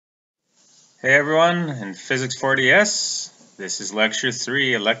Hey everyone, in Physics 40S, this is Lecture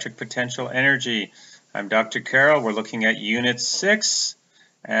 3, Electric Potential Energy. I'm Dr. Carroll. We're looking at Unit 6,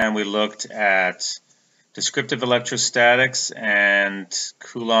 and we looked at descriptive electrostatics and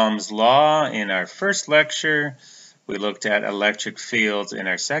Coulomb's law in our first lecture. We looked at electric fields in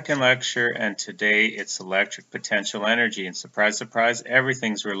our second lecture, and today it's electric potential energy. And surprise, surprise,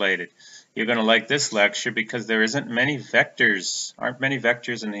 everything's related. You're going to like this lecture because there aren't many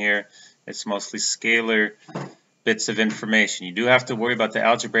vectors in here. It's mostly scalar bits of information. You do have to worry about the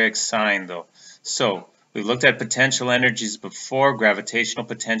algebraic sign though. So we've looked at potential energies before: gravitational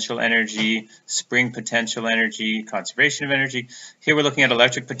potential energy, spring potential energy, conservation of energy. Here we're looking at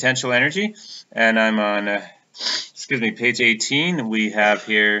electric potential energy, and I'm on page 18. We have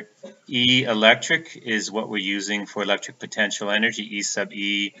here E electric is what we're using for electric potential energy, E sub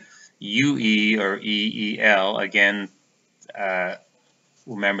E, UE or EEL. Again,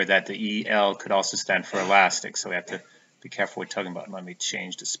 remember that the EL could also stand for elastic, so we have to be careful what we're talking about. Let me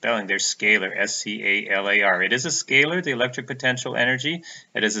change the spelling. There's scalar, S-C-A-L-A-R. It is a scalar, the electric potential energy.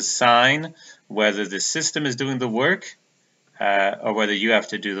 It is a sign whether the system is doing the work or whether you have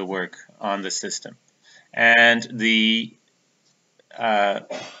to do the work on the system. And the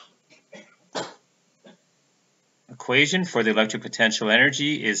equation for the electric potential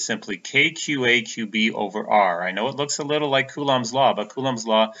energy is simply KQA_QB over R. I know it looks a little like Coulomb's law, but Coulomb's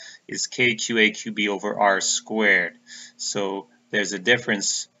law is KQA_QB over R squared. So there's a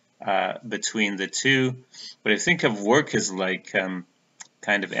difference between the two. But if you think of work as like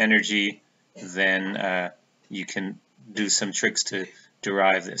kind of energy, then you can do some tricks to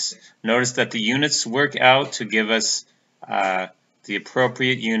derive this. Notice that the units work out to give us the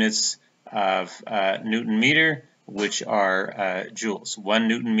appropriate units of Newton meter, which are joules. 1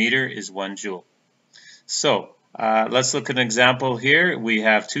 Newton meter is 1 joule. So let's look at an example here. We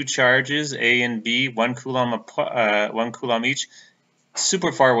have two charges, A and B, 1 coulomb each,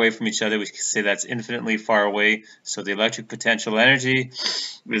 super far away from each other. We can say that's infinitely far away. So the electric potential energy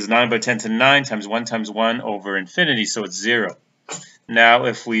is 9 by 10 to the 9 times 1 times 1 over infinity, so it's 0. Now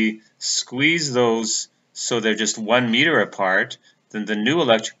if we squeeze those so they're just 1 meter apart, then the new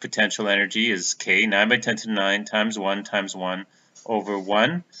electric potential energy is K, 9 by 10 to the 9 times 1 over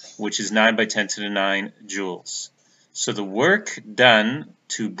 1, which is 9 by 10 to the 9 joules. So the work done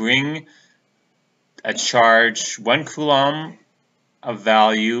to bring a charge 1 coulomb of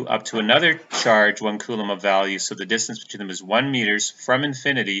value up to another charge 1 coulomb of value, so the distance between them is 1 meters from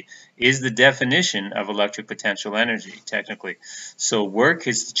infinity, is the definition of electric potential energy, technically. So work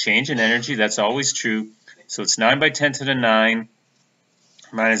is the change in energy, that's always true. So it's 9 by 10 to the 9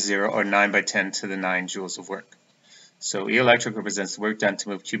 minus 0, or 9 by 10 to the 9 joules of work. So E electric represents the work done to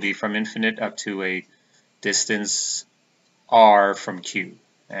move QB from infinite up to a distance R from Q.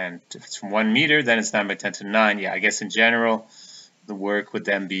 And if it's from 1 meter, then it's 9 by 10 to the 9. Yeah, I guess in general, the work would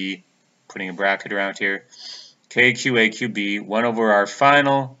then be, putting a bracket around here, KQA_QB 1 over R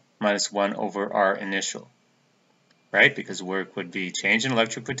final minus 1 over R initial. Right? Because work would be change in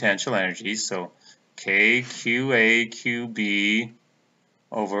electric potential energy. So KQA_QB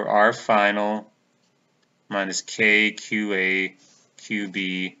over R final minus KQA_QB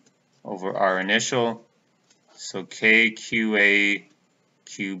over R initial. So KQA_QB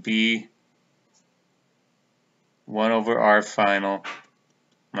 1 over R final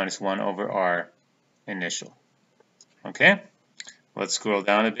minus 1 over R initial. Okay, let's scroll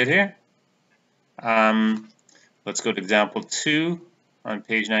down a bit here. Let's go to example 2 on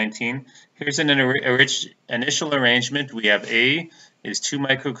page 19. Here's an initial arrangement. We have A is 2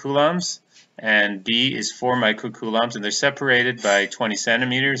 microcoulombs and B is 4 microcoulombs, and they're separated by 20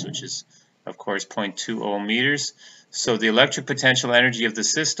 centimeters, which is of course 0.20 meters. So the electric potential energy of the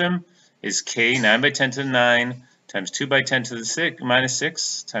system is K, 9 by 10 to the 9 times 2 by 10 to the minus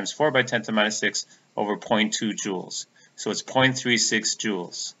 6 times 4 by 10 to the minus 6 over 0.2 joules. So it's 0.36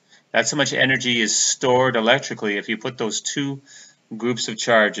 joules. That's how much energy is stored electrically if you put those two groups of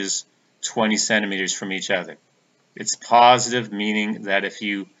charges 20 centimeters from each other. It's positive, meaning that if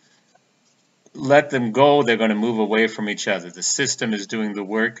you let them go, they're going to move away from each other. The system is doing the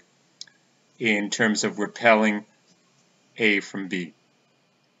work in terms of repelling A from B.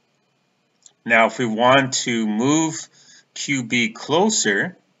 Now, if we want to move QB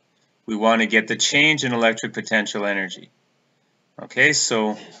closer, we want to get the change in electric potential energy. Okay,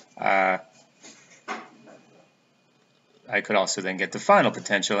 so I could also then get the final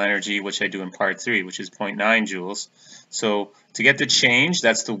potential energy, which I do in part 3, which is 0.9 joules. So to get the change,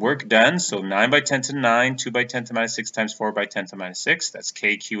 that's the work done. So 9 by 10 to the 9, 2 by 10 to the minus 6 times 4 by 10 to the minus 6. That's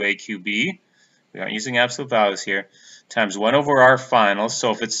KQA_QB. we aren't using absolute values here, times 1 over r final.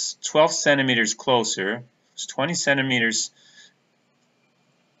 So if it's 12 centimeters closer, it's 20 centimeters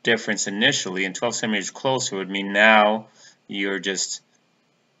difference initially, and 12 centimeters closer would mean now you're just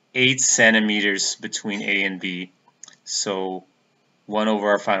 8 centimeters between A and B. So 1 over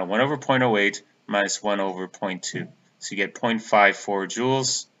r final, 1 over 0.08 minus 1 over 0.2. So you get 0.54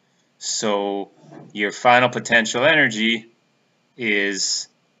 joules. So your final potential energy is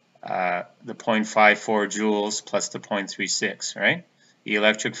the 0.54 joules plus the 0.36, right? The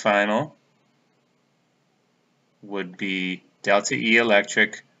electric final would be delta E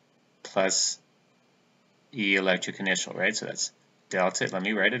electric plus E electric initial, right? So that's delta, let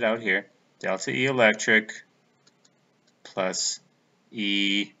me write it out here, delta E electric plus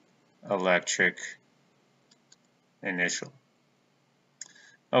E electric initial.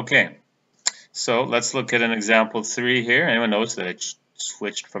 Okay, so let's look at an example 3 here. Anyone notice that I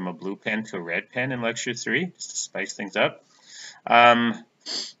switched from a blue pen to a red pen in lecture 3, just to spice things up?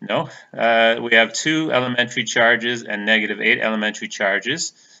 No, we have 2 elementary charges and -8 elementary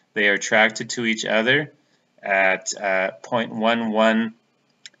charges. They are attracted to each other at 0.11.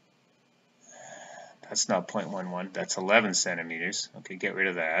 That's not 0.11, that's 11 centimeters. Okay, get rid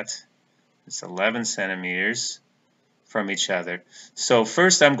of that. It's 11 centimeters from each other. So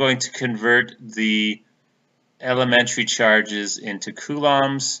first I'm going to convert the elementary charges into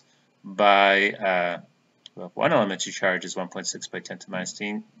coulombs by, well, one elementary charge is 1.6 by 10 to the minus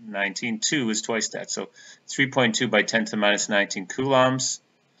 19. 2 is twice that. So 3.2 by 10 to the minus 19 coulombs,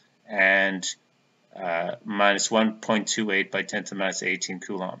 and minus 1.28 by 10 to the minus 18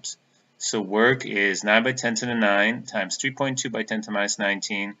 coulombs. So work is 9 by 10 to the 9 times 3.2 by 10 to the minus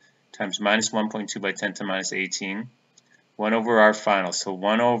 19 times minus 1.2 by 10 to the minus 18. 1 over r final. So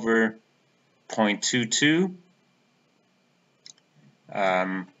 1 over 0.22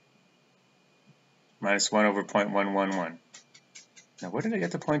 minus 1 over 0.111. Now, where did I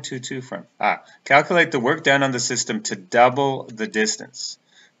get the 0.22 from? Calculate the work done on the system to double the distance.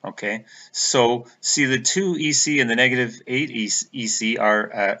 Okay, so see the 2 EC and the -8 EC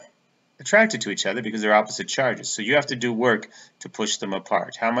are attracted to each other because they're opposite charges. So you have to do work to push them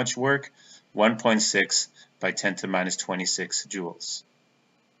apart. How much work? 1.6 by 10 to the minus 26 joules.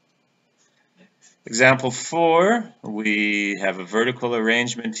 Example 4, we have a vertical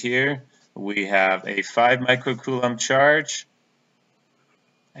arrangement here. We have a 5 microcoulomb charge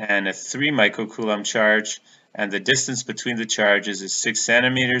and a 3 microcoulomb charge, and the distance between the charges is 6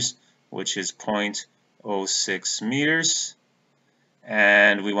 centimeters, which is 0.06 meters.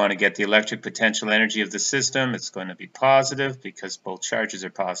 And we want to get the electric potential energy of the system. It's going to be positive because both charges are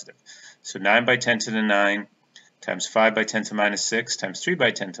positive. So 9 by 10 to the 9 times 5 by 10 to the minus 6 times 3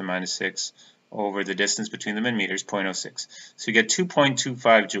 by 10 to the minus 6 over the distance between them in meters, 0.06. So you get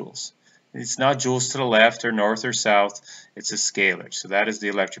 2.25 joules. It's not joules to the left or north or south, it's a scalar. So that is the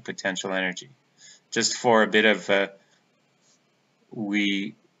electric potential energy. Just for a bit of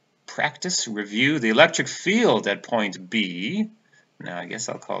review, the electric field at point B, now I guess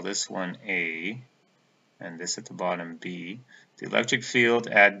I'll call this one A, and this at the bottom B. The electric field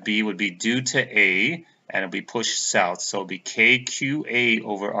at B would be due to A, and it'll be pushed south, so it'll be KQA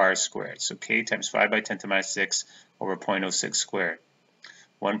over R squared. So K times 5 by 10 to the minus 6 over 0.06 squared.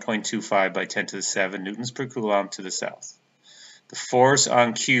 1.25 by 10 to the 7 newtons per coulomb to the south. The force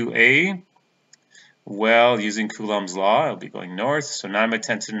on QA, well, using Coulomb's law, it'll be going north, so 9 by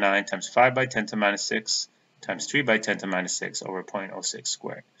 10 to the 9 times 5 by 10 to the minus 6 times 3 by 10 to the minus 6 over 0.06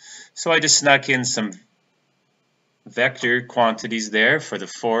 squared. So I just snuck in some vector quantities there for the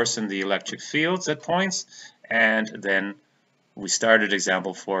force and the electric fields at points, and then we started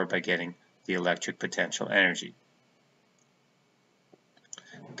example 4 by getting the electric potential energy.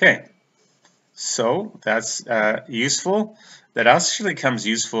 Okay, so that's useful. That actually comes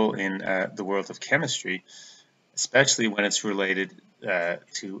useful in the world of chemistry, especially when it's related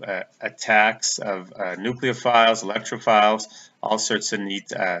to attacks of nucleophiles, electrophiles, all sorts of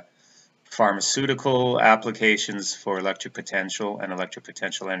neat pharmaceutical applications for electric potential and electric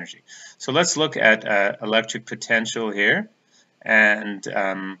potential energy. So let's look at electric potential here, and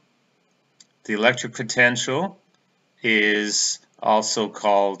the electric potential is also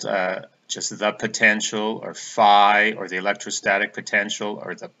called just the potential, or phi, or the electrostatic potential,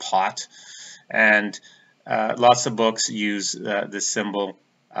 or the pot. And lots of books use the symbol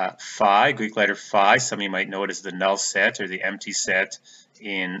phi, Greek letter phi. Some of you might know it as the null set or the empty set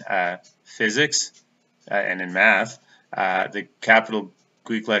in physics and in math. The capital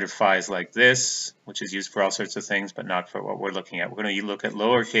Greek letter phi is like this, which is used for all sorts of things, but not for what we're looking at. We're going to look at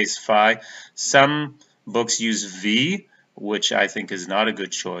lowercase phi. Some books use V, which I think is not a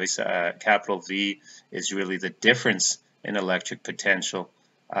good choice. Capital V is really the difference in electric potential,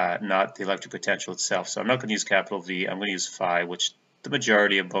 not the electric potential itself. So I'm not going to use capital V. I'm going to use Phi, which the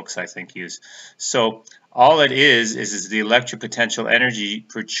majority of books I think use. So all it is the electric potential energy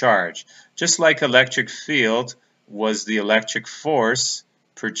per charge. Just like electric field was the electric force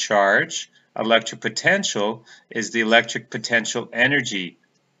per charge, electric potential is the electric potential energy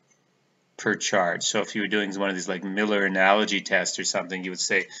per charge. So if you were doing one of these like Miller analogy tests or something, you would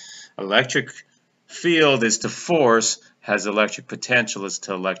say electric field is to force, has electric potential is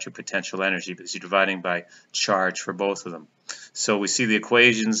to electric potential energy, because you're dividing by charge for both of them. So we see the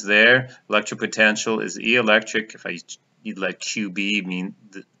equations there. Electric potential is E electric. If you'd let QB mean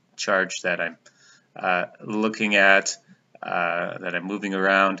the charge that I'm looking at, that I'm moving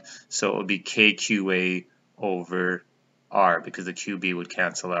around. So it would be KQA over R, because the QB would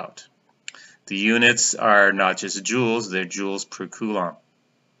cancel out. The units are not just joules, they're joules per coulomb.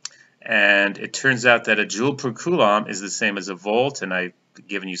 And it turns out that a joule per coulomb is the same as a volt, and I've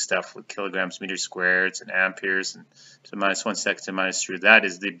given you stuff with kilograms, meters squared, and amperes, and to the -1 second to -3. That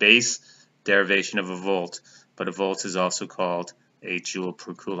is the base derivation of a volt, but a volt is also called a joule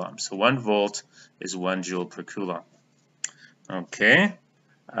per coulomb. So 1 volt is 1 joule per coulomb. Okay,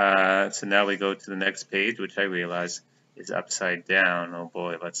 so now we go to the next page, which I realize is upside down. Oh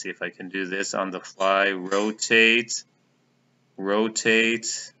boy, let's see if I can do this on the fly. Rotate,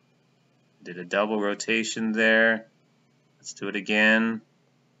 rotate. Did a double rotation there. Let's do it again.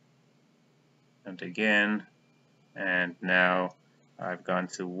 And again. And now I've gone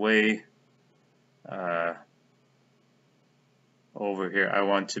to way over here. I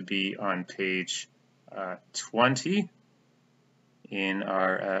want to be on page 20 in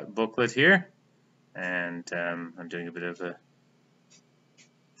our booklet here. And I'm doing a bit of a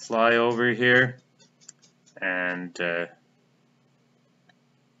flyover here, and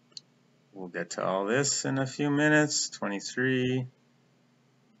we'll get to all this in a few minutes. 23,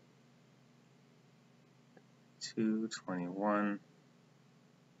 2, 21,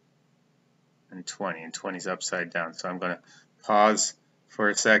 and 20, and 20 is upside down. So I'm going to pause for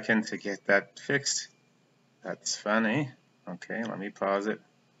a second to get that fixed. That's funny. Okay, let me pause it.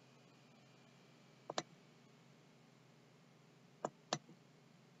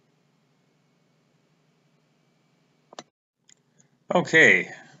 Okay,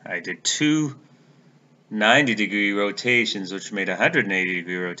 I did 2 90-degree rotations, which made a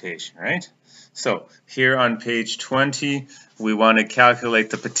 180-degree rotation, right? So here on page 20, we want to calculate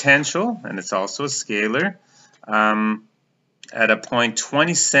the potential, and it's also a scalar, at a point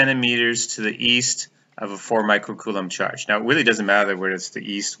 20 centimeters to the east of a 4 microcoulomb charge. Now, it really doesn't matter whether it's the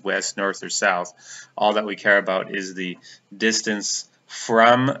east, west, north, or south. All that we care about is the distance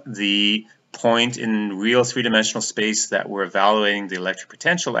from the point in real three-dimensional space that we're evaluating the electric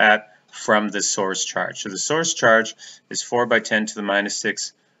potential at from the source charge. So the source charge is 4 by 10 to the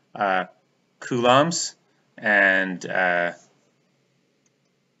 -6 coulombs, and there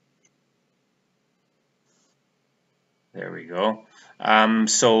we go.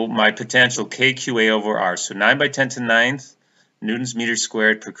 So my potential KQA over R, so 9 by 10 to the 9th newtons meters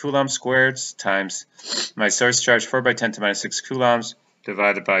squared per coulomb squared times my source charge 4 by 10 to the -6 coulombs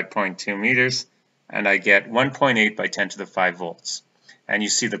divided by 0.2 meters, and I get 1.8 by 10 to the 5 volts. And you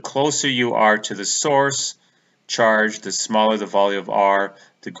see, the closer you are to the source charge, the smaller the volume of R,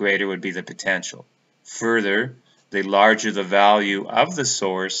 the greater would be the potential. Further, the larger the value of the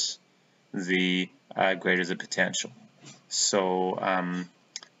source, the greater the potential. So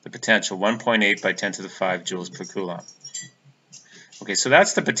the potential, 1.8 by 10 to the 5 joules per coulomb. Okay, so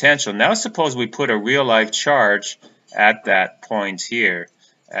that's the potential. Now suppose we put a real life charge at that point here,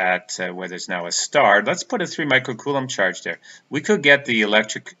 at where there's now a star. Let's put a 3 microcoulomb charge there. We could get the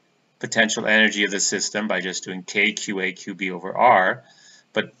electric potential energy of the system by just doing KQA QB over R,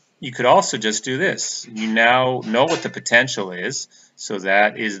 but you could also just do this. You now know what the potential is, so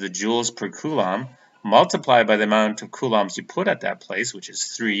that is the joules per coulomb multiplied by the amount of coulombs you put at that place, which is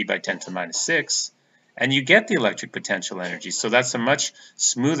 3 by 10 to the -6, and you get the electric potential energy. So that's a much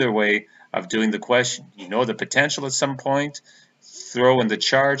smoother way of doing the question. You know the potential at some point, throw in the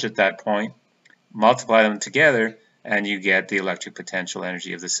charge at that point, multiply them together, and you get the electric potential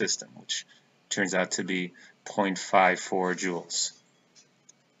energy of the system, which turns out to be 0.54 joules.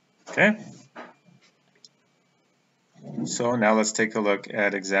 Okay? So now let's take a look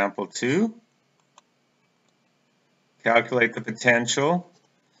at example 2. Calculate the potential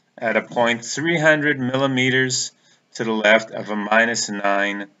at a point 300 millimeters to the left of a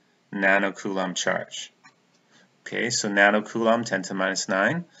 -9 nanocoulomb charge. Okay, so nanocoulomb, 10 to the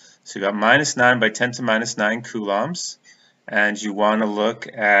 -9. So you got -9 by 10 to the -9 coulombs. and you want to look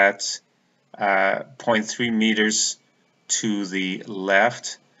at 0.3 meters to the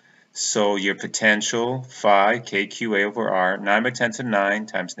left. So your potential phi kqa over r, 9 by 10 to the 9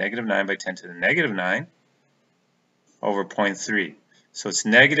 times negative 9 by 10 to the negative 9 over 0.3. So it's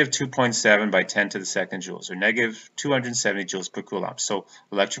negative 2.7 by 10 to the second joules, or negative 270 joules per coulomb. So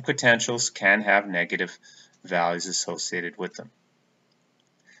electric potentials can have negative values associated with them.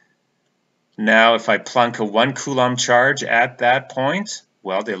 Now, if I plunk a 1 coulomb charge at that point,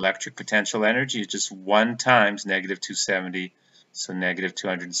 well, the electric potential energy is just 1 times negative 270, so negative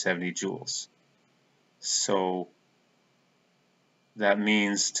 270 joules. So that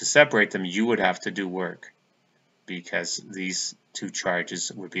means to separate them, you would have to do work, because these two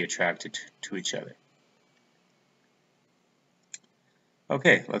charges would be attracted to each other.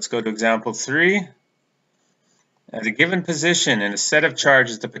 Okay, let's go to example 3. At a given position in a set of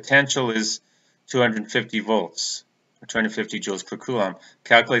charges, the potential is 250 volts, or 250 joules per coulomb.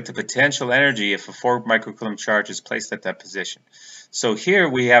 Calculate the potential energy if a 4 microcoulomb charge is placed at that position. So here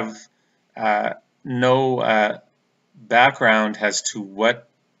we have no background as to what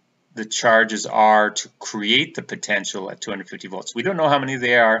the charges are to create the potential at 250 volts. We don't know how many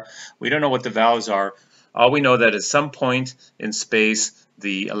they are. We don't know what the values are. All we know that at some point in space,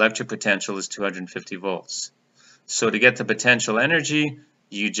 the electric potential is 250 volts. So to get the potential energy,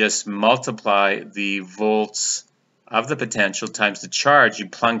 you just multiply the volts of the potential times the charge you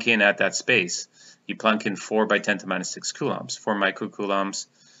plunk in at that space. You plunk in 4 by 10 to the minus 6 coulombs, 4 microcoulombs,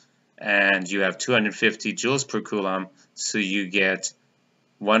 and you have 250 joules per coulomb, so you get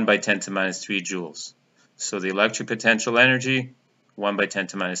 1 by 10 to the minus 3 joules. So the electric potential energy, 1 by 10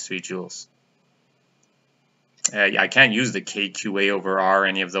 to the minus 3 joules. I can't use the kQA over R,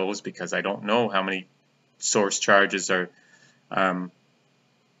 any of those, because I don't know how many source charges are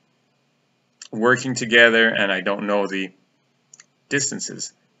working together, and I don't know the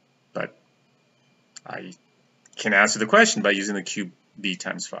distances. But I can answer the question by using the QB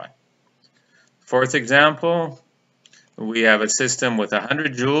times phi. Fourth example, we have a system with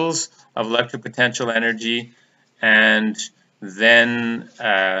 100 joules of electric potential energy, and then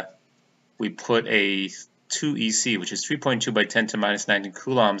we put a 2 EC, which is 3.2 by 10 to the minus 19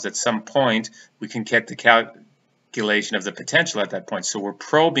 coulombs. At some point, we can get the calculation of the potential at that point. So we're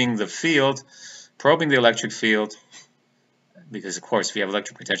probing the field, probing the electric field, because of course if you have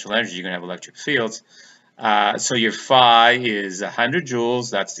electric potential energy, you're going to have electric fields. So your phi is 100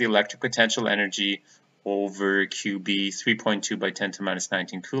 joules, that's the electric potential energy, over QB, 3.2 by 10 to the minus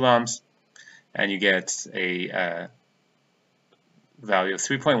 19 coulombs, and you get a value of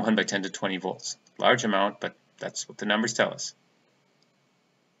 3.1 by 10 to 20 volts. Large amount, but that's what the numbers tell us.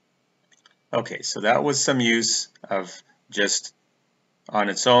 Okay, so that was some use of just on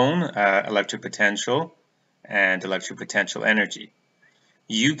its own electric potential and electric potential energy.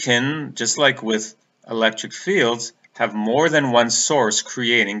 You can, just like with electric fields, have more than one source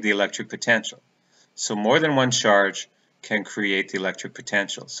creating the electric potential. So more than one charge can create the electric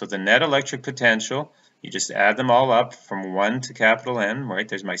potential. So the net electric potential, you just add them all up from 1 to capital N, right?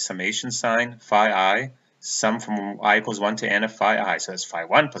 There's my summation sign, phi I, sum from I equals 1 to N of phi I. So that's phi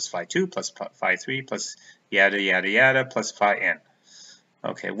 1 plus phi 2 plus phi 3 plus yada yada yada plus phi N.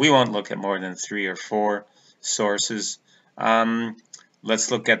 Okay, we won't look at more than 3 or 4 sources.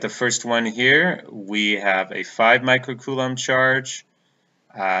 Let's look at the first one here. We have a 5 microcoulomb charge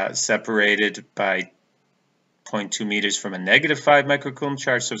separated by 0.2 meters from a negative 5 microcoulomb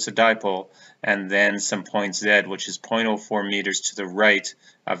charge, so it's a dipole, and then some point Z, which is 0.04 meters to the right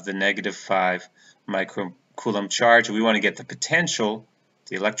of the negative 5 microcoulomb charge. We want to get the potential,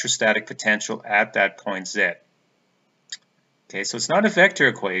 the electrostatic potential at that point Z. Okay, so it's not a vector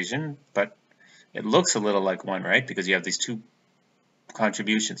equation, but it looks a little like one, right? Because you have these two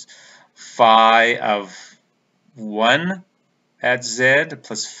contributions. Phi of 1 at Z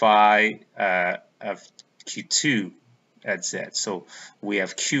plus phi of Q2 at Z. So we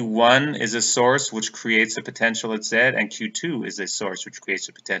have Q1 is a source which creates a potential at Z, and Q2 is a source which creates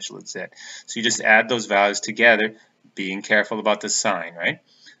a potential at Z. So you just add those values together, being careful about the sign, right?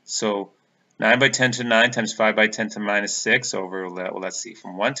 So 9 by 10 to 9 times 5 by 10 to minus 6 over, well, let's see,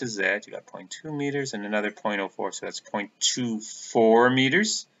 from 1 to Z, you got 0.2 meters and another 0.04, so that's 0.24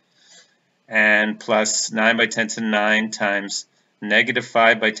 meters. And plus 9 by 10 to 9 times negative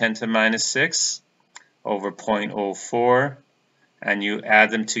 5 by 10 to minus 6 over 0.04, and you add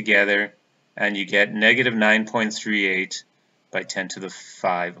them together and you get negative 9.38 by 10 to the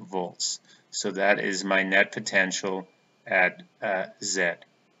 5 volts. So that is my net potential at Z.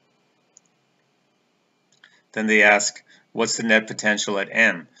 Then they ask, what's the net potential at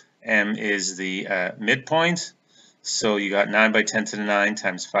M? M is the midpoint, So you got 9 by 10 to the 9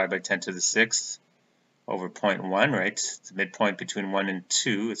 times 5 by 10 to the 6th over 0.1, right? The midpoint between 1 and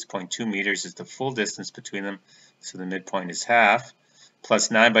 2, it's 0.2 meters, is the full distance between them, so the midpoint is half,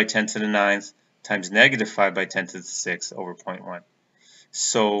 plus 9 by 10 to the 9th times negative 5 by 10 to the 6th over 0.1.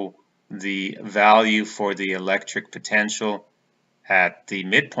 So the value for the electric potential at the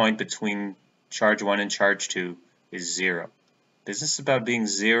midpoint between charge 1 and charge 2 is 0. Business is about being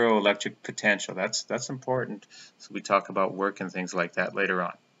 0 electric potential. That's important. So we talk about work and things like that later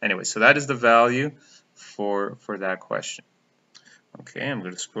on. Anyway, so that is the value for that question. Okay, I'm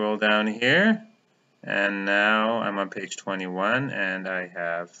going to scroll down here, and now I'm on page 21, and I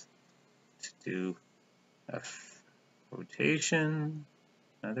have to do a rotation,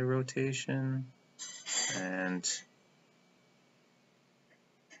 another rotation, and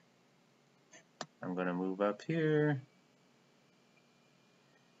I'm going to move up here.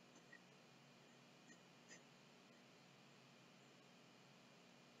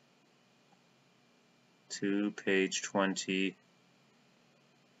 To page 21.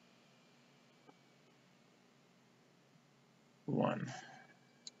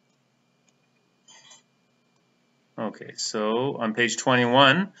 Okay, so on page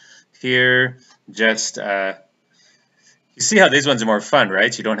 21 here, just you see how these ones are more fun,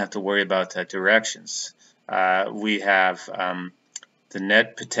 right? You don't have to worry about directions. We have the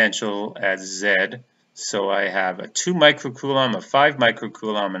net potential at Z. So I have a 2 microcoulomb, a 5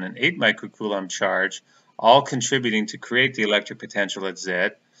 microcoulomb, and an 8 microcoulomb charge, all contributing to create the electric potential at Z.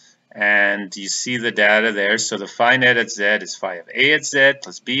 And you see the data there. So the phi net at Z is phi of A at Z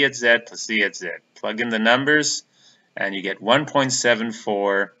plus B at Z plus C at Z. Plug in the numbers, and you get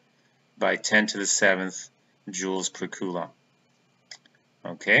 1.74 by 10 to the 7th joules per coulomb.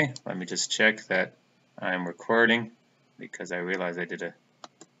 Okay, let me just check that I'm recording, because I realized I did a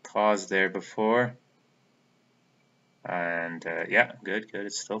pause there before. And yeah, good,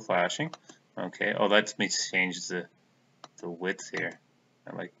 it's still flashing. Okay, oh, let me change the width here.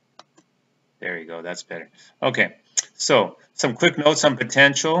 There you go, that's better. Okay, so some quick notes on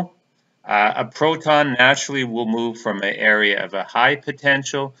potential. A proton naturally will move from an area of a high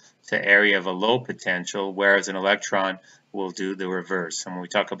potential to area of a low potential, whereas an electron will do the reverse. And when we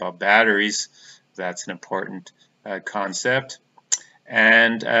talk about batteries, that's an important concept.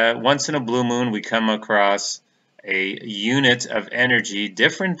 And once in a blue moon, we come across a unit of energy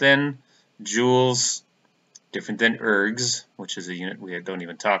different than joules, different than ergs, which is a unit we don't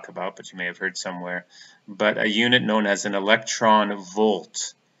even talk about, but you may have heard somewhere, but a unit known as an electron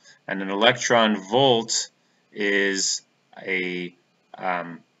volt. And an electron volt is a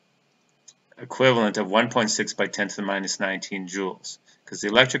equivalent of 1.6 by 10 to the minus 19 joules, because the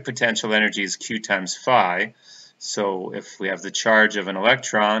electric potential energy is Q times phi. So if we have the charge of an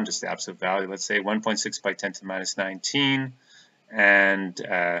electron, just the absolute value, let's say 1.6 by 10 to the minus 19, and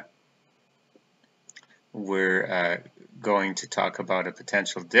we're going to talk about a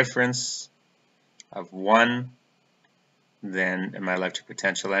potential difference of 1, then my electric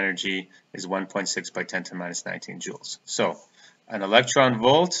potential energy is 1.6 by 10 to the minus 19 joules. So an electron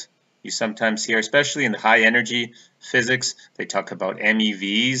volt, you sometimes hear, especially in the high energy physics, they talk about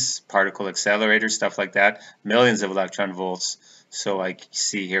MEVs, particle accelerators, stuff like that, millions of electron volts. So I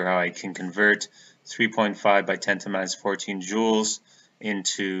see here how I can convert 3.5 by 10 to the minus 14 joules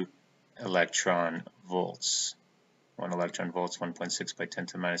into electron volts. 1 electron volts, 1.6 by 10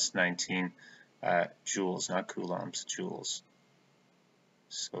 to the minus 19 joules, not coulombs, joules.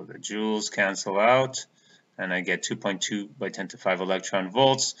 So the joules cancel out, and I get 2.2 by 10 to the 5 electron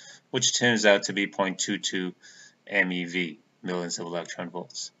volts, which turns out to be 0.22 MeV, millions of electron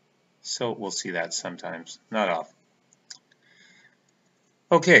volts. So we'll see that sometimes, not often.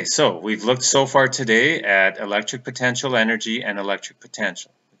 Okay, so we've looked so far today at electric potential energy and electric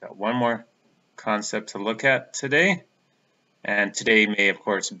potential. We've got one more concept to look at today, and today may of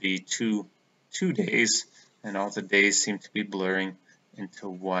course be two days, and all the days seem to be blurring into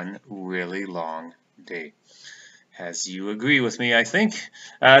one really long day. As you agree with me, I think.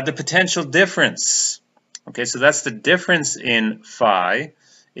 The potential difference. Okay, so that's the difference in phi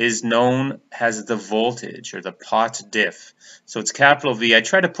is known as the voltage, or the pot diff. So it's capital V. I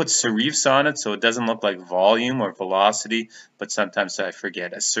try to put serifs on it so it doesn't look like volume or velocity, but sometimes I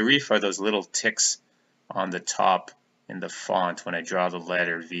forget. A serif are those little ticks on the top in the font when I draw the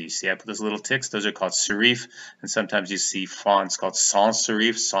letter V. See, I put those little ticks, those are called serif, and sometimes you see fonts called sans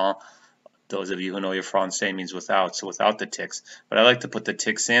serif. Sans, those of you who know your Francais, means without, so without the ticks. But I like to put the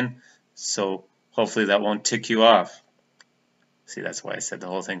ticks in, so hopefully that won't tick you off. See, that's why I said the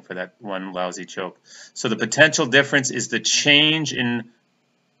whole thing for that one lousy joke. So the potential difference is the change in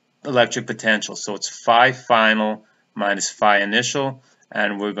electric potential. So it's phi final minus phi initial,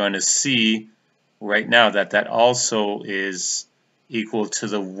 and we're going to see right now that that also is equal to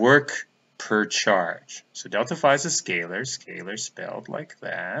the work per charge. So delta phi is a scalar, scalar spelled like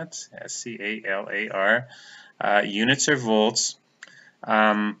that, S-C-A-L-A-R. Units are volts.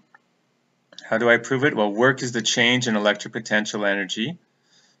 How do I prove it? Well, work is the change in electric potential energy.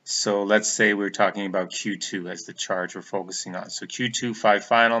 So let's say we're talking about Q2 as the charge we're focusing on. So Q2 phi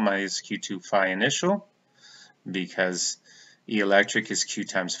final minus Q2 phi initial, because E electric is Q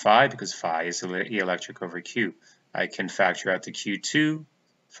times phi, because phi is E electric over Q. I can factor out the Q2,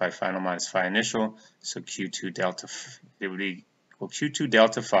 phi final minus phi initial, so Q2 delta, it would equal Q2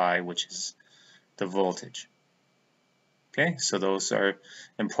 delta phi, which is the voltage. Okay, so those are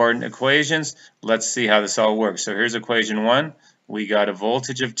important equations. Let's see how this all works. So here's equation 1. We got a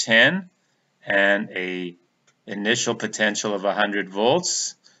voltage of 10 and a initial potential of 100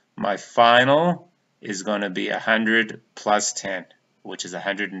 volts. My final is going to be 100 plus 10, which is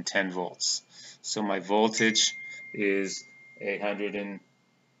 110 volts. So my voltage is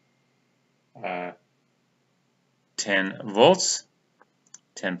 110 volts,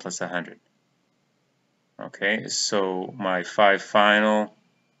 10 plus 100. Okay, so my phi final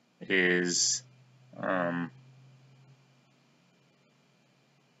is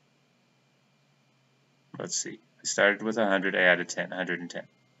let's see, I started with 100, I added 10, 110.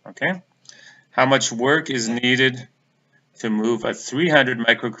 Okay, how much work is needed to move a 300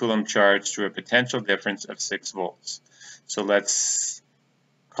 microcoulomb charge through a potential difference of 6 volts? So let's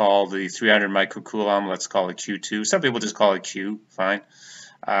call the 300 microcoulomb, let's call it Q2. Some people just call it Q, fine.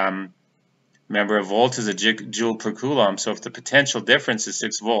 Remember, a volt is a joule per coulomb, so if the potential difference is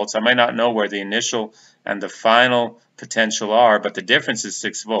 6 volts, I might not know where the initial and the final potential are, but the difference is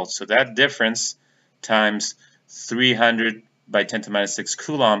 6 volts. So that difference times 300 by 10 to the minus 6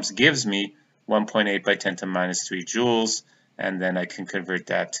 coulombs gives me 1.8 by 10 to the minus 3 joules, and then I can convert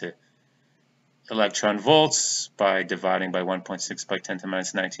that to electron volts by dividing by 1.6 by 10 to the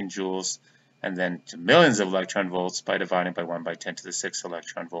minus 19 joules, and then to millions of electron volts by dividing by 1 by 10 to the 6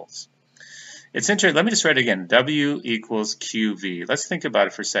 electron volts. It's interesting. Let me just write it again. W equals QV. Let's think about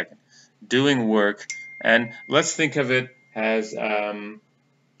it for a second. Doing work, and let's think of it as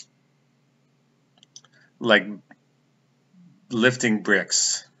like lifting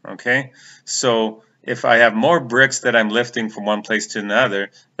bricks. Okay, so if I have more bricks that I'm lifting from one place to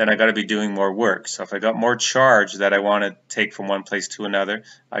another, then I got to be doing more work. So if I got more charge that I want to take from one place to another,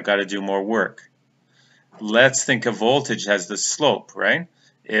 I got to do more work. Let's think of voltage as the slope, right?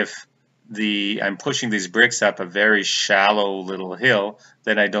 If I'm pushing these bricks up a very shallow little hill,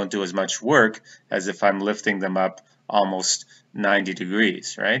 then I don't do as much work as if I'm lifting them up almost 90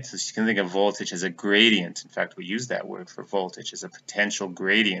 degrees, right? So you can think of voltage as a gradient. In fact, we use that word for voltage as a potential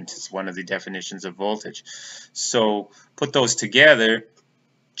gradient. It's one of the definitions of voltage. So put those together,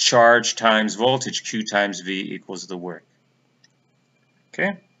 charge times voltage, Q times V equals the work.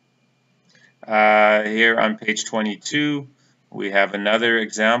 Okay. Here on page 22, we have another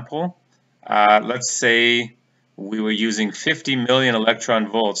example. Let's say we were using 50 million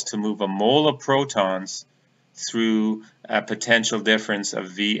electron volts to move a mole of protons through a potential difference of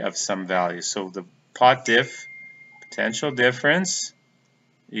V of some value. So the pot diff, potential difference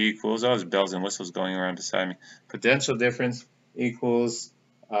equals, oh, there's bells and whistles going around beside me. Potential difference equals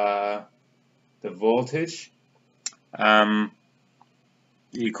the voltage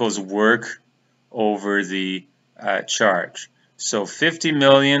equals work over the charge. So 50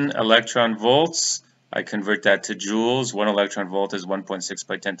 million electron volts, I convert that to joules. 1 electron volt is 1.6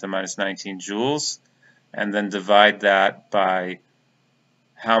 by 10 to the minus 19 joules. And then divide that by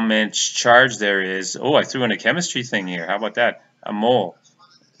how much charge there is. Oh, I threw in a chemistry thing here. How about that? A mole.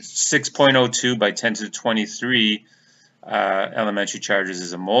 6.02 by 10 to the 23 elementary charges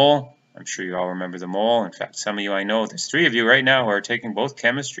is a mole. I'm sure you all remember the mole. In fact, some of you I know, there's 3 of you right now who are taking both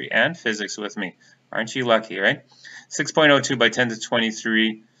chemistry and physics with me. Aren't you lucky, right? 6.02 by 10 to the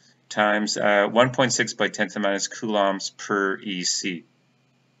 23 times 1.6 by 10 to the minus coulombs per EC.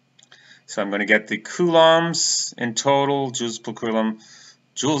 So I'm going to get the coulombs in total, joules per coulomb.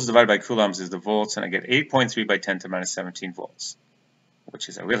 Joules divided by coulombs is the volts, and I get 8.3 by 10 to the minus 17 volts, which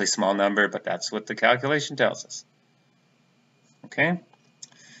is a really small number, but that's what the calculation tells us. Okay.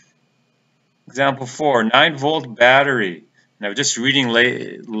 Example 4, 9-volt battery. And I was just reading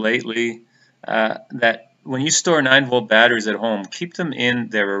lately that when you store 9-volt batteries at home, keep them in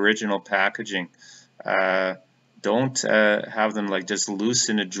their original packaging. Don't have them like just loose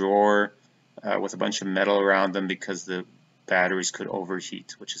in a drawer with a bunch of metal around them, because the batteries could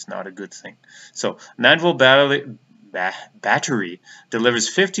overheat, which is not a good thing. So 9-volt battery delivers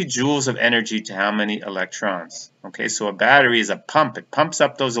 50 joules of energy to how many electrons? Okay, so a battery is a pump. It pumps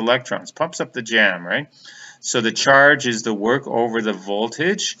up those electrons, pumps up the jam, right? So the charge is the work over the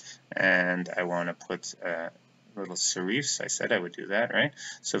voltage, and I want to put little serifs. I said I would do that, right?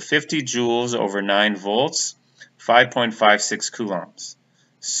 So 50 joules over 9 volts, 5.56 coulombs.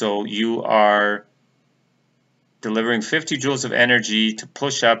 So you are delivering 50 joules of energy to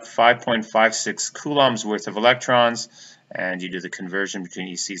push up 5.56 coulombs worth of electrons, and you do the conversion between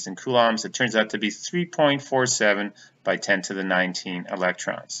ECs and coulombs. It turns out to be 3.47 by 10 to the 19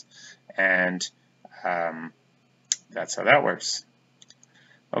 electrons. And that's how that works.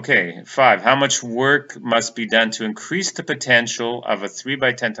 Okay, 5. How much work must be done to increase the potential of a 3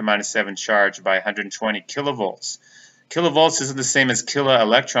 by 10 to minus 7 charge by 120 kilovolts? Kilovolts isn't the same as kilo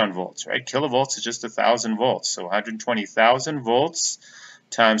electron volts, right? Kilovolts is just 1,000 volts. So 120,000 volts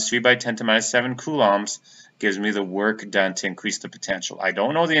times 3 by 10 to minus 7 coulombs gives me the work done to increase the potential. I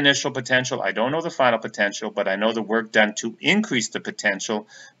don't know the initial potential. I don't know the final potential, but I know the work done to increase the potential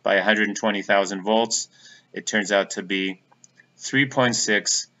by 120,000 volts. It turns out to be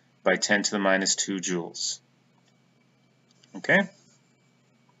 3.6 by 10 to the minus 2 joules. Okay?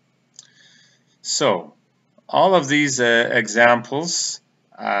 So, all of these examples,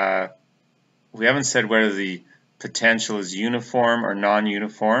 we haven't said whether the potential is uniform or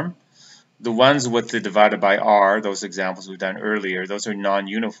non-uniform. The ones with the divided by R, those examples we've done earlier, those are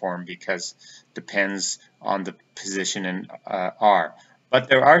non-uniform because it depends on the position in R. But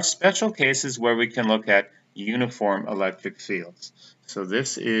there are special cases where we can look at uniform electric fields. So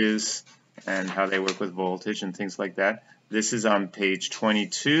this is, and how they work with voltage and things like that. This is on page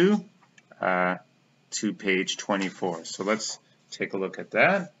 22 to page 24. So let's take a look at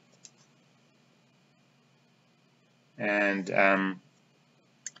that. And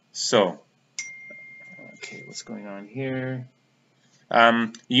okay, what's going on here?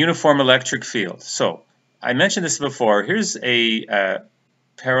 Uniform electric field. So I mentioned this before. Here's a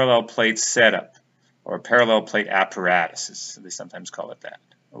parallel plate setup, or parallel plate apparatus, they sometimes call it that.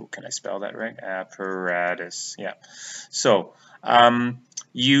 Oh, can I spell that right? Apparatus, yeah. So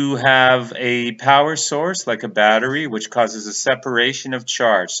you have a power source like a battery, which causes a separation of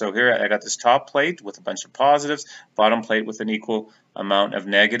charge. So here I got this top plate with a bunch of positives, bottom plate with an equal amount of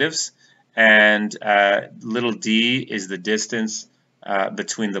negatives, and little d is the distance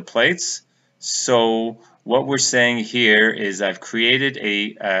between the plates. So what we're saying here is I've created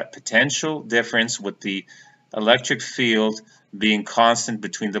a potential difference with the electric field being constant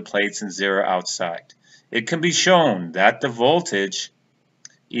between the plates and 0 outside. It can be shown that the voltage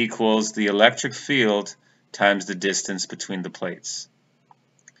equals the electric field times the distance between the plates.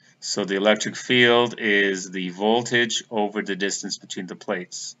 So the electric field is the voltage over the distance between the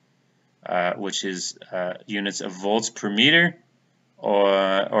plates, which is units of volts per meter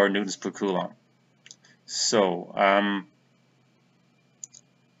or newtons per coulomb. So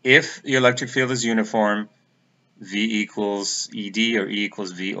if the electric field is uniform, V equals ED or E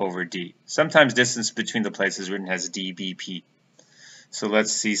equals V over D. Sometimes distance between the plates is written as dBp. So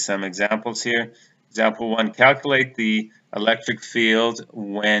let's see some examples here. Example 1, calculate the electric field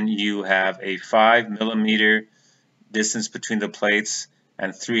when you have a 5 millimeter distance between the plates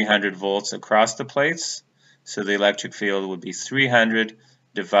and 300 volts across the plates. So the electric field would be 300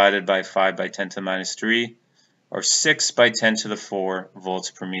 divided by 5 by 10 to the minus 3, or 6 by 10 to the 4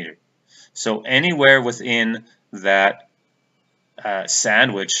 volts per meter. So anywhere within that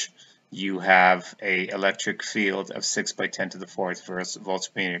sandwich, you have a electric field of 6 by 10 to the 4th volts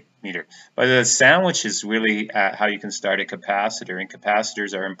per meter. But the sandwich is really how you can start a capacitor, and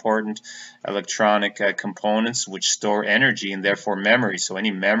capacitors are important electronic components which store energy and therefore memory. So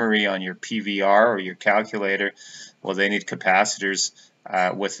any memory on your PVR or your calculator, well, they need capacitors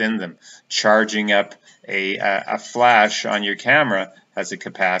within them. Charging up a flash on your camera has a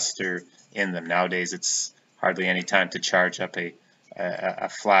capacitor in them. Nowadays, it's hardly any time to charge up a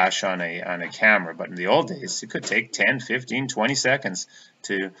flash on a camera, but in the old days, it could take 10, 15, 20 seconds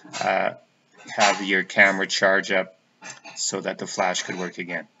to have your camera charge up so that the flash could work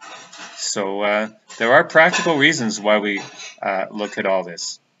again. So there are practical reasons why we look at all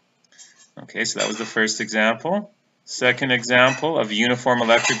this. Okay, so that was the first example. Second example of uniform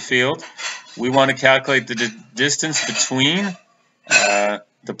electric field. We want to calculate the distance between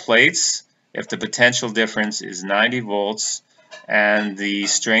the plates if the potential difference is 90 volts and the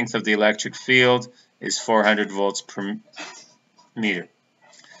strength of the electric field is 400 volts per meter.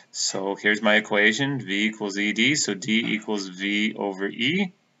 So here's my equation, V equals ED, so D equals V over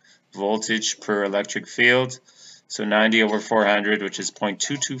E, voltage per electric field. So 90 over 400, which is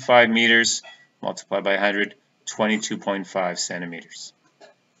 0.225 meters, multiplied by 100, 22.5 centimeters.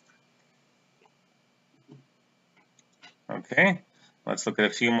 Okay, let's look at a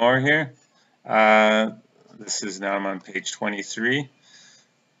few more here. This is now I'm on page 23.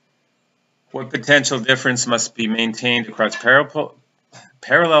 What potential difference must be maintained across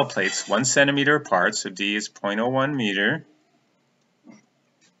parallel plates 1 centimeter apart, so D is 0.01 meter,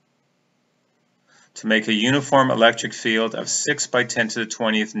 to make a uniform electric field of 6 by 10 to the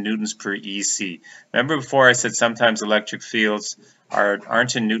 20th newtons per EC. Remember before I said sometimes electric fields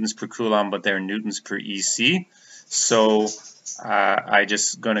aren't in newtons per coulomb, but they're newtons per EC. So I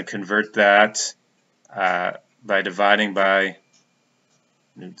just going to convert that by dividing by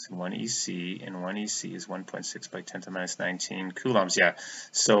newtons in 1 EC, and 1 EC is 1.6 by 10 to the minus 19 coulombs. Yeah,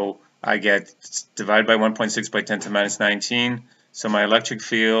 so I get divided by 1.6 by 10 to the minus 19. So my electric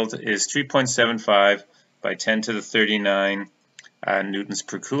field is 3.75 by 10 to the 39 newtons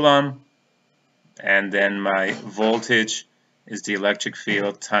per coulomb. And then my voltage is the electric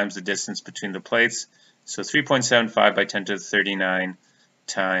field times the distance between the plates. So 3.75 by 10 to the 39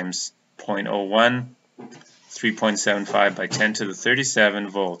 times 0.01. 3.75 by 10 to the 37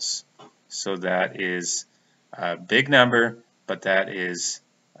 volts. So that is a big number, but that is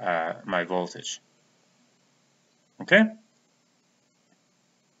my voltage. Okay?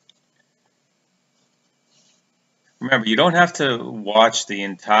 Remember, you don't have to watch the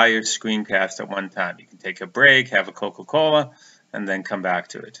entire screencast at one time. You can take a break, have a Coca-Cola, and then come back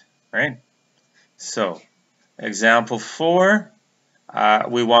to it, right? So, example 4,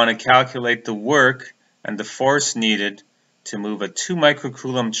 we want to calculate the work and the force needed to move a 2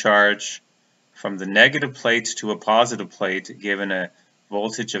 microcoulomb charge from the negative plate to a positive plate given a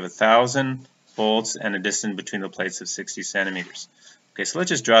voltage of 1000 volts and a distance between the plates of 60 centimeters. Okay, so let's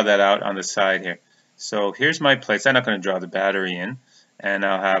just draw that out on the side here. So here's my plates. I'm not going to draw the battery in, and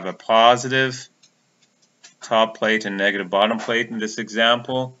I'll have a positive top plate and negative bottom plate in this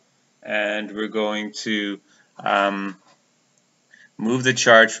example, and we're going to move the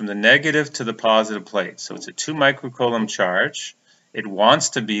charge from the negative to the positive plate. So it's a 2 microcoulomb charge. It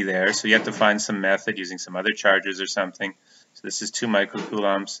wants to be there, so you have to find some method using some other charges or something. So this is 2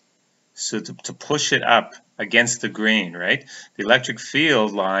 microcoulombs. So to push it up against the grain, right? The electric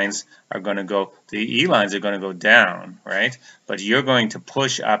field lines are going to go, the E lines are going to go down, right? But you're going to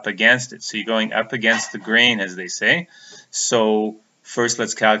push up against it. So you're going up against the grain, as they say. So first,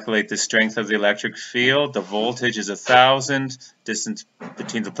 let's calculate the strength of the electric field. The voltage is 1000. Distance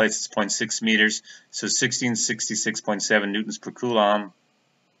between the plates is 0.6 meters. So 1666.7 newtons per coulomb.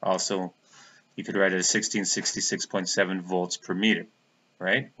 Also, you could write it as 1666.7 volts per meter,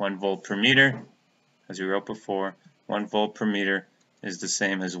 right? 1 volt per meter, as we wrote before, 1 volt per meter is the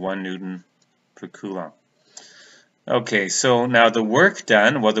same as 1 newton per coulomb. Okay, so now the work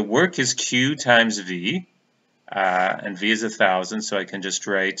done, well, the work is Q times V. And V is 1000, so I can just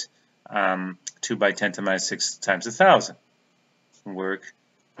write 2 by 10 to the minus 6 times 1000. Work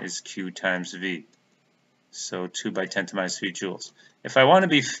is Q times V. So 2 by 10 to the minus 3 joules. If I want to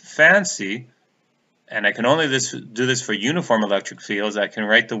be fancy, and I can only do this for uniform electric fields, I can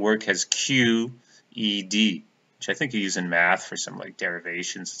write the work as QED, which I think you use in math for some like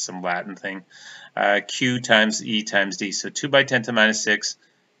derivations, some Latin thing. Q times E times D. So 2 by 10 to the minus 6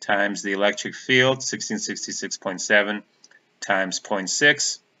 times the electric field, 1666.7 times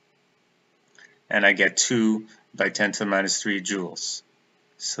 0.6, and I get 2 by 10 to the minus 3 joules.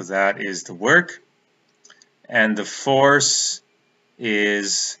 So that is the work. And the force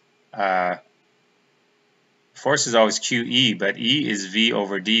is always QE, but E is V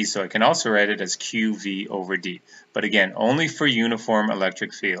over D, so I can also write it as QV over D. But again, only for uniform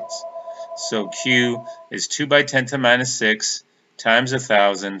electric fields. So Q is 2 by 10 to the minus 6 times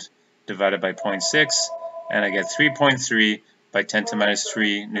 1000 divided by 0.6, and I get 3.3 by 10 to the minus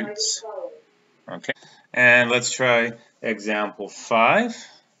 3 newtons. Okay, and let's try example 5.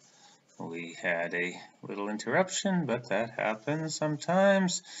 We had a little interruption, but that happens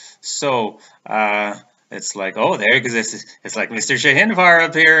sometimes. So it's like, oh, there it is. It's like Mr. Shahinvar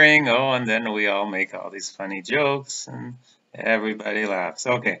appearing. Oh, and then we all make all these funny jokes, and everybody laughs.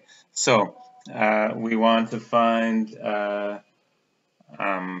 Okay, so we want to find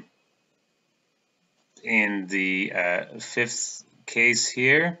in the fifth case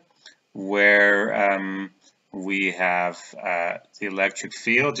here, where we have the electric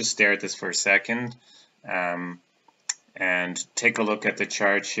field. Just stare at this for a second and take a look at the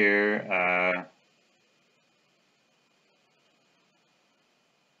chart here.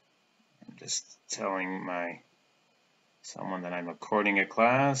 I'm just telling someone that I'm recording a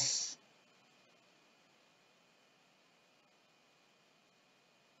class.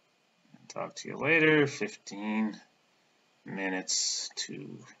 talk to you later. 15 minutes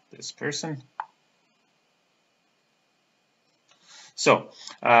to this person. So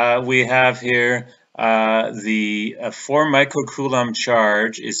we have here the 4 microcoulomb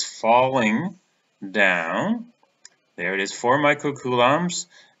charge is falling down. There it is, 4 microcoulombs,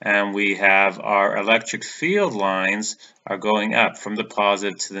 and we have our electric field lines are going up from the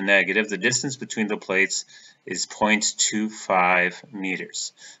positive to the negative. The distance between the plates is 0.25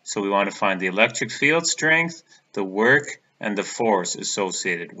 meters. So we want to find the electric field strength, the work, and the force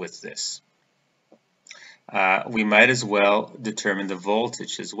associated with this. We might as well determine the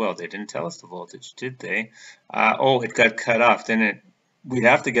voltage as well. They didn't tell us the voltage, did they? Oh, it got cut off, didn't it? We'd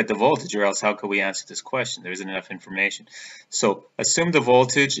have to get the voltage, or else how could we answer this question? There isn't enough information. So assume the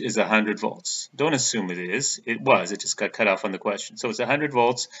voltage is 100 volts. Don't assume it is. It was. It just got cut off on the question. So it's 100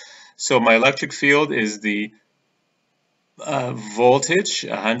 volts. So my electric field is the voltage,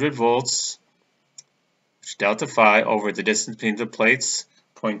 100 volts, delta phi over the distance between the plates,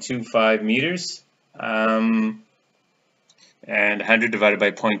 0.25 meters. And 100 divided by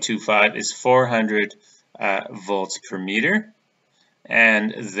 0.25 is 400 volts per meter.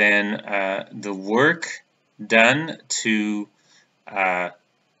 And then the work done to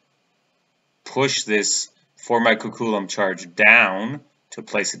push this 4 microcoulomb charge down to a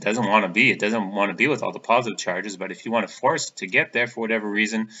place it doesn't want to be. It doesn't want to be with all the positive charges, but if you want to force it to get there for whatever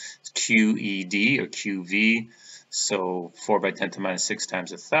reason, it's QED or QV. So 4 by 10 to the minus 6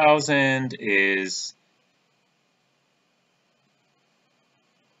 times 1,000 is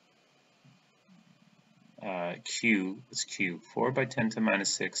Q. It's Q. 4 by 10 to the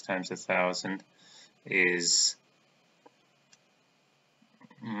minus 6 times 1,000 is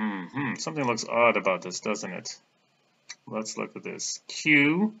something looks odd about this, doesn't it? Let's look at this.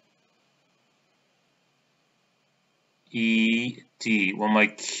 Q E D. Well, my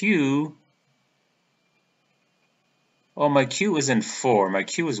Q. Oh, my Q isn't 4. My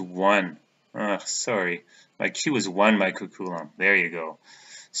Q is 1. Sorry. My Q is 1 microcoulomb. There you go.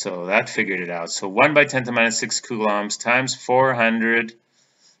 So that figured it out. So 1 by 10 to the minus 6 coulombs times 400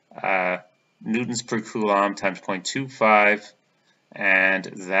 newtons per coulomb times 0.25. And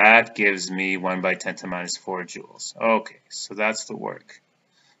that gives me 1 by 10 to the minus 4 joules. Okay, so that's the work.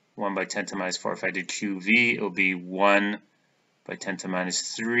 1 by 10 to the minus 4. If I did QV, it will be 1 by 10 to the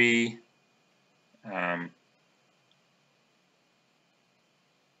minus 3.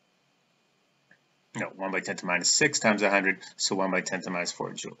 No, 1 by 10 to the minus 6 times 100, so 1 by 10 to the minus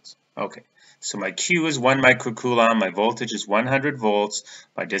 4 joules. Okay, so my Q is 1 microcoulomb, my voltage is 100 volts,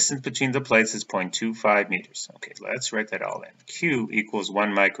 my distance between the plates is 0.25 meters. Okay, let's write that all in. Q equals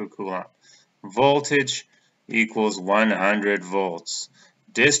 1 microcoulomb. Voltage equals 100 volts.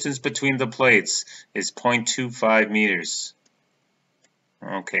 Distance between the plates is 0.25 meters.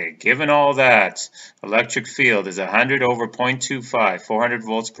 Okay, given all that, electric field is 100 over 0.25, 400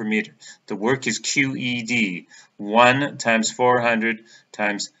 volts per meter. The work is QED, 1 times 400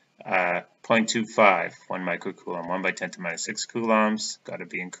 times 0.25, 1 microcoulomb, 1 by 10 to the minus 6 coulombs, got to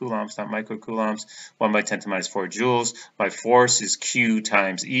be in coulombs, not microcoulombs, 1 by 10 to the minus 4 joules. My force is Q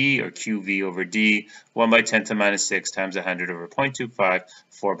times E, or QV over D, 1 by 10 to the minus 6 times 100 over 0.25,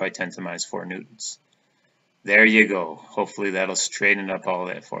 4 by 10 to the minus 4 newtons. There you go. Hopefully that'll straighten up all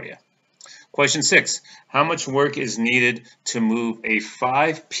that for you. Question 6. How much work is needed to move a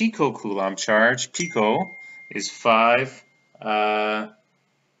 5 picocoulomb charge? Pico is 5 by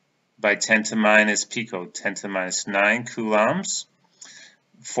 10 to the minus pico, 10 to the minus 9 coulombs.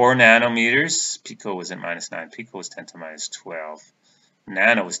 4 nanometers. Pico wasn't minus 9. Pico was 10 to the minus 12.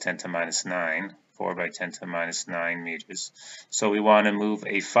 Nano is 10 to the minus 9. 4 by 10 to the minus 9 meters. So we want to move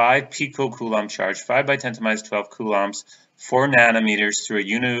a 5 picocoulomb charge, 5 by 10 to the minus 12 coulombs, 4 nanometers through a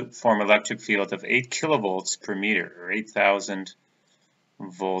uniform electric field of 8 kilovolts per meter, or 8,000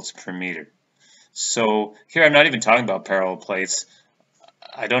 volts per meter. So here I'm not even talking about parallel plates.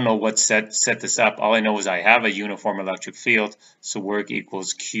 I don't know what set this up. All I know is I have a uniform electric field, so work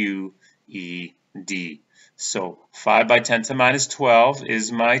equals QED. So 5 by 10 to the minus 12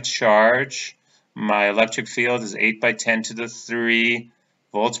 is my charge. My electric field is 8 by 10 to the 3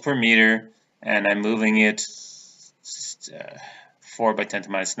 volts per meter, and I'm moving it 4 by 10 to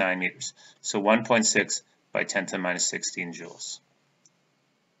the minus 9 meters. So 1.6 by 10 to the minus 16 joules.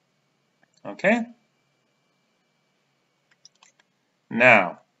 Okay?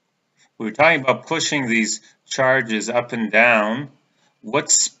 Now, we were talking about pushing these charges up and down. What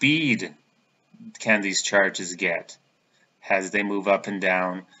speed can these charges get as they move up and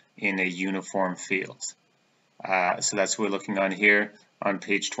down in a uniform field? So that's what we're looking on here on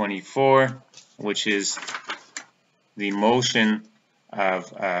page 24, which is the motion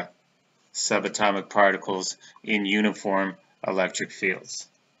of subatomic particles in uniform electric fields.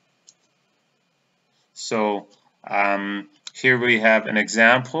 So here we have an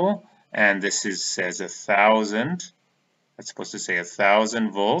example, and this says 1,000. That's supposed to say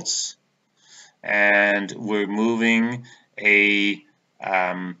 1,000 volts, and we're moving a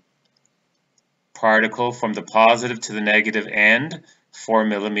particle from the positive to the negative end, 4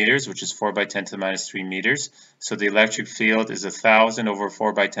 millimeters, which is 4 by 10 to the minus 3 meters. So the electric field is 1,000 over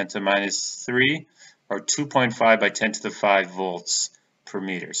 4 by 10 to the minus 3, or 2.5 by 10 to the 5 volts per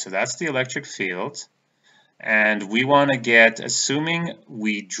meter. So that's the electric field. And we want to get, assuming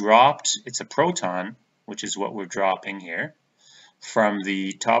we dropped, it's a proton, which is what we're dropping here, from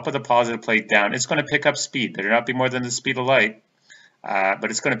the top of the positive plate down. It's going to pick up speed. Better not be more than the speed of light. But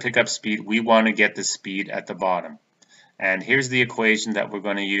it's going to pick up speed. We want to get the speed at the bottom. And here's the equation that we're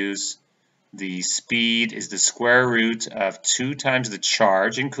going to use. The speed is the square root of 2 times the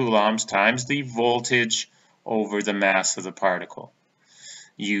charge in coulombs times the voltage over the mass of the particle.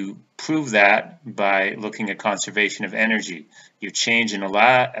 You prove that by looking at conservation of energy. Your change in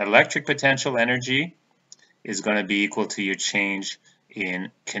electric potential energy is going to be equal to your change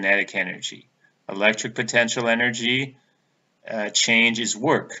in kinetic energy. Electric potential energy change is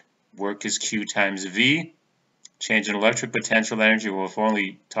work. Work is Q times V. Change in electric potential energy, well, if we're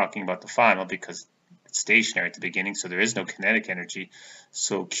only talking about the final because it's stationary at the beginning, so there is no kinetic energy.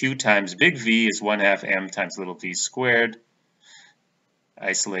 So Q times big V is 1/2 m times little v squared.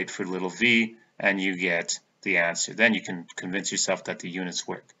 Isolate for little v, and you get the answer. Then you can convince yourself that the units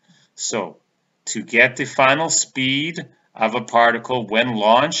work. So to get the final speed of a particle when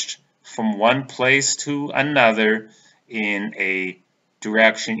launched from one place to another in a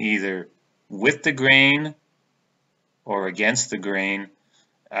direction either with the grain or against the grain,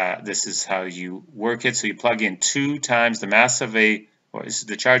 this is how you work it. So you plug in 2 times the mass of the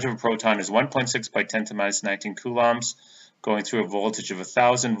charge of a proton is 1.6 by 10 to the minus 19 coulombs, going through a voltage of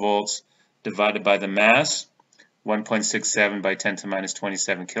 1,000 volts divided by the mass, 1.67 by 10 to the minus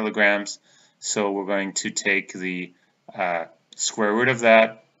 27 kilograms. So we're going to take the square root of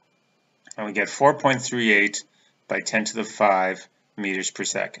that, and we get 4.38 by 10 to the 5 meters per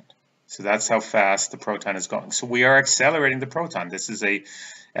second. So that's how fast the proton is going. So we are accelerating the proton. This is a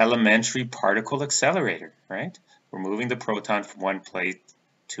elementary particle accelerator, right? We're moving the proton from one plate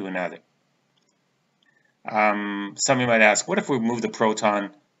to another. Some of you might ask, what if we move the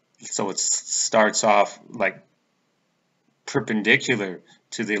proton so it starts off like perpendicular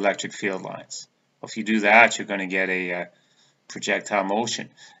to the electric field lines? Well, if you do that, you're going to get a projectile motion,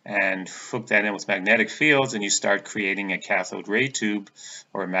 and hook that in with magnetic fields, and you start creating a cathode ray tube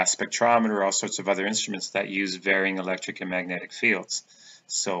or a mass spectrometer, all sorts of other instruments that use varying electric and magnetic fields.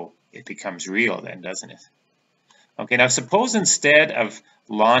 So it becomes real then, doesn't it? Okay, now suppose instead of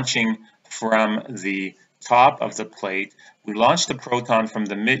launching from the top of the plate, we launch the proton from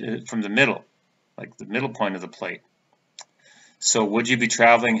the middle, like the middle point of the plate. So would you be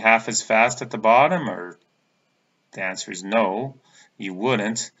traveling half as fast at the bottom? Or the answer is no, you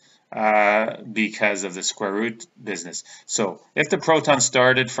wouldn't, because of the square root business. So if the proton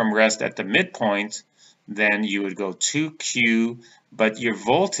started from rest at the midpoint, then you would go 2Q, but your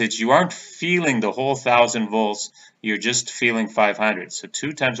voltage, you aren't feeling the whole 1,000 volts, you're just feeling 500. So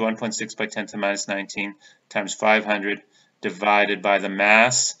 2 times 1.6 by 10 to the minus 19 times 500 divided by the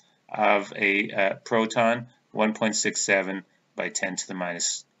mass of a proton, 1.67 by 10 to the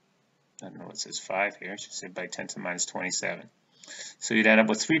minus, I don't know what it says 5 here, I should say by 10 to the minus 27. So you'd end up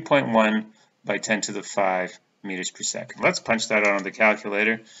with 3.1 by 10 to the 5 meters per second. Let's punch that out on the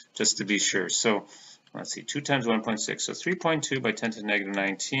calculator just to be sure. So let's see, 2 times 1.6, so 3.2 by 10 to the negative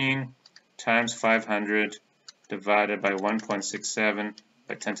 19 times 500 divided by 1.67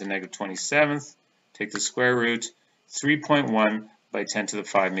 by 10 to the negative 27th. Take the square root, 3.1 by 10 to the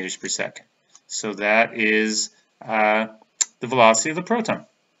 5 meters per second. So that is the velocity of the proton.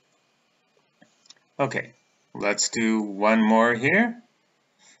 Okay, let's do one more here.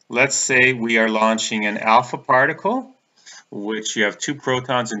 Let's say we are launching an alpha particle, which you have 2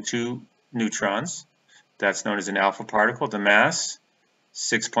 protons and 2 neutrons. That's known as an alpha particle. The mass,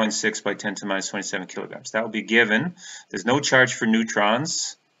 6.6 by 10 to the minus 27 kilograms. That will be given. There's no charge for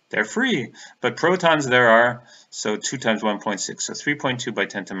neutrons. They're free. But protons there are, so 2 times 1.6. So 3.2 by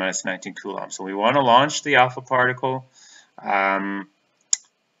 10 to the minus 19 coulombs. So we want to launch the alpha particle. And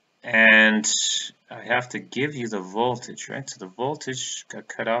I have to give you the voltage, right? So the voltage got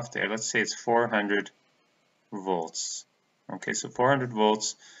cut off there. Let's say it's 400 volts. Okay, so 400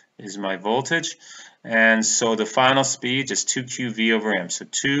 volts is my voltage. And so the final speed is 2qv over m. So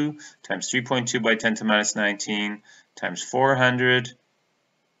 2 times 3.2 by 10 to the minus 19 times 400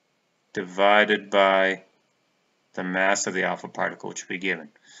 divided by the mass of the alpha particle, which will be given.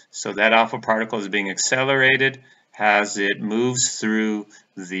 So that alpha particle is being accelerated as it moves through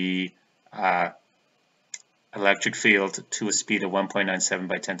the electric field to a speed of 1.97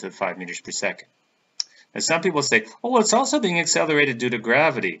 by 10 to the 5 meters per second. Now some people say, oh, well, it's also being accelerated due to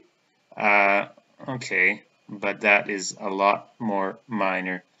gravity. Okay, but that is a lot more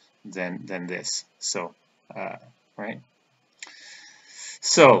minor than this. So, right?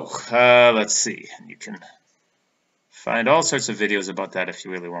 So, let's see. You can find all sorts of videos about that if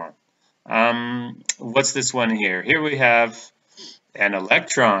you really want. What's this one here? Here we have an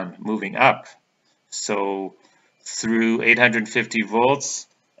electron moving up. So through 850 volts,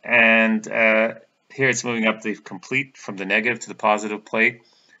 and here it's moving up the complete from the negative to the positive plate,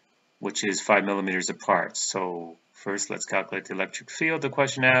 which is 5 millimeters apart. So first let's calculate the electric field the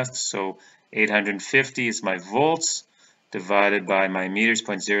question asks. So 850 is my volts divided by my meters,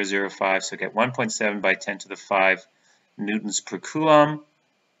 0.005, so I get 1.7 by 10 to the 5 newtons per coulomb.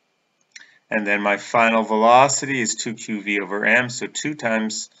 And then my final velocity is 2 qv over m, so 2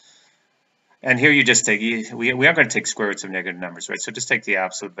 times, and here you just take, we aren't going to take square roots of negative numbers, right? So just take the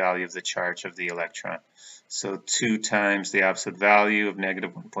absolute value of the charge of the electron. So 2 times the absolute value of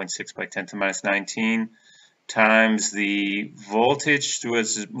negative 1.6 by 10 to the minus 19 times the voltage through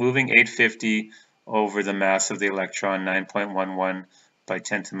its moving 850 over the mass of the electron, 9.11 by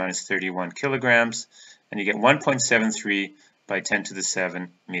 10 to the minus 31 kilograms, and you get 1.73 by 10 to the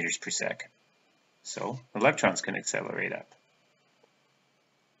 7 meters per second. So electrons can accelerate up.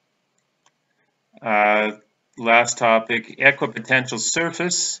 Last topic, equipotential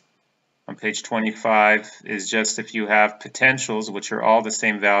surface on page 25 is just if you have potentials which are all the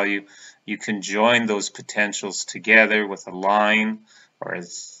same value, you can join those potentials together with a line or a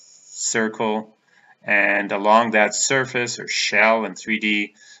circle, and along that surface or shell in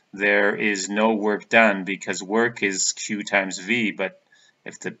 3D there is no work done because work is Q times V, but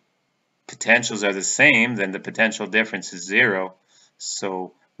if the potentials are the same, then the potential difference is 0,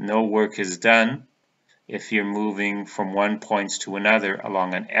 so no work is done if you're moving from one point to another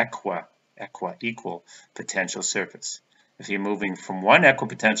along an equal potential surface. If you're moving from one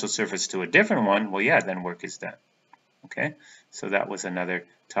equipotential surface to a different one, well, yeah, then work is done. Okay, so that was another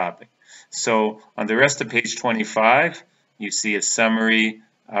topic. So on the rest of page 25, you see a summary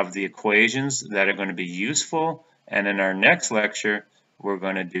of the equations that are going to be useful, and in our next lecture, we're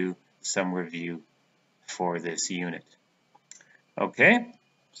going to do some review for this unit. Okay,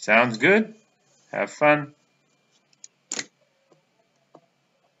 sounds good. Have fun.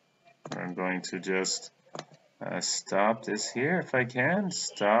 I'm going to just stop this here if I can.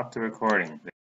 Stop the recording. There.